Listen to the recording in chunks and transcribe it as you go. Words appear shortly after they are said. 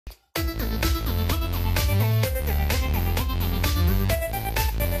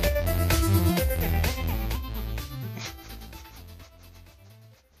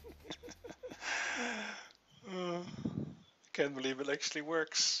Can't believe it actually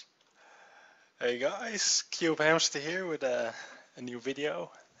works. Hey guys, Cubehamster here with a new video.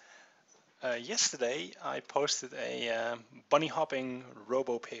 Yesterday I posted a bunny hopping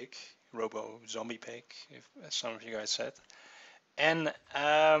robo zombie pig, as some of you guys said. And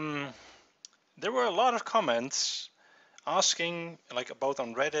there were a lot of comments asking, like both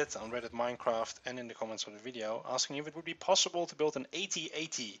on Reddit Minecraft, and in the comments of the video, asking if it would be possible to build an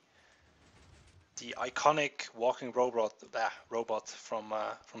AT-AT, the iconic walking robot from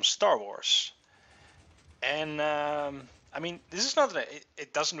Star Wars. And I mean, this is not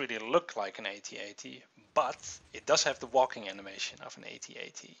it doesn't really look like an AT-AT, but it does have the walking animation of an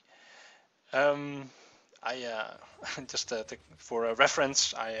AT-AT. Just for a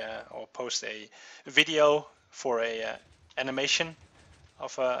reference, I'll post a video for a animation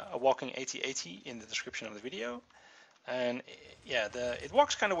of a walking AT-AT in the description of the video. And yeah, it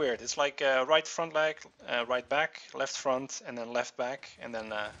walks kind of weird. It's like right front leg, right back, left front, and then left back, and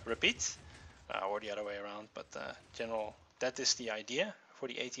then repeat, or the other way around. But that is the idea for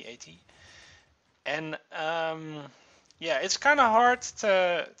the AT-AT. And yeah, it's kind of hard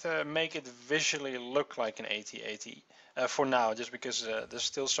to make it visually look like an AT-AT for now, just because there's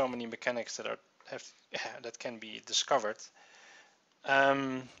still so many mechanics that can be discovered.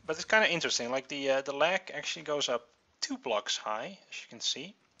 But it's kind of interesting. Like the leg actually goes up 2 blocks high, as you can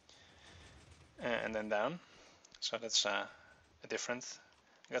see, and then down. So that's a different.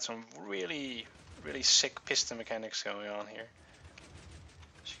 Got some really sick piston mechanics going on here,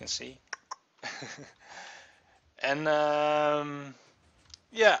 as you can see. And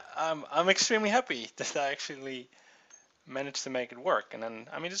yeah, I'm extremely happy that I actually managed to make it work. And then,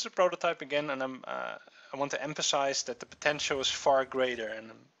 I mean, this is a prototype again, and I want to emphasize that the potential is far greater,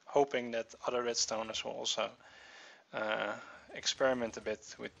 and I'm hoping that other redstoners will also experiment a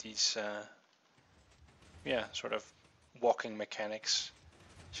bit with these yeah, sort of walking mechanics,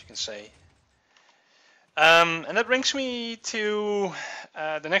 as you can say. And that brings me to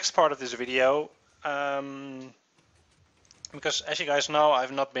the next part of this video, because as you guys know,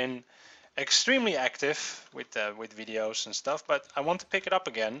 I've not been extremely active with videos and stuff, but I want to pick it up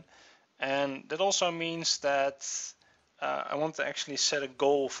again. And that also means that I want to actually set a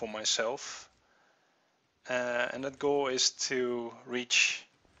goal for myself, and that goal is to reach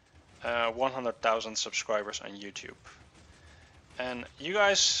 100,000 subscribers on YouTube. And you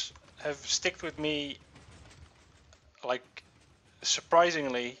guys have stuck with me, like,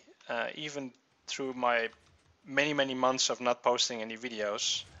 surprisingly, even through my many months of not posting any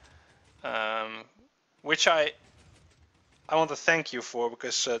videos, which I want to thank you for,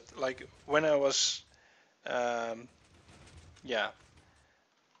 because like when I was yeah,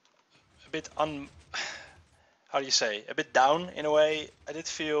 a bit how do you say, a bit down in a way, I did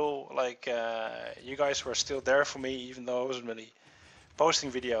feel like you guys were still there for me, even though I wasn't really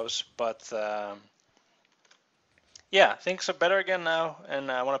posting videos. But yeah, things are better again now, and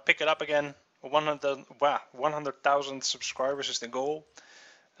I want to pick it up again. 100,000 subscribers is the goal.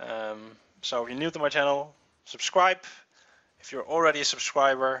 So if you're new to my channel, subscribe. If you're already a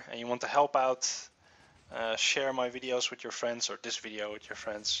subscriber and you want to help out, share my videos with your friends, or this video with your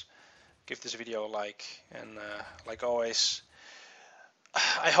friends. Give this video a like, and like always,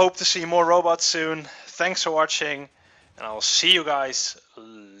 I hope to see more robots soon. Thanks for watching, and I'll see you guys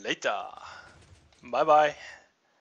later. Bye bye.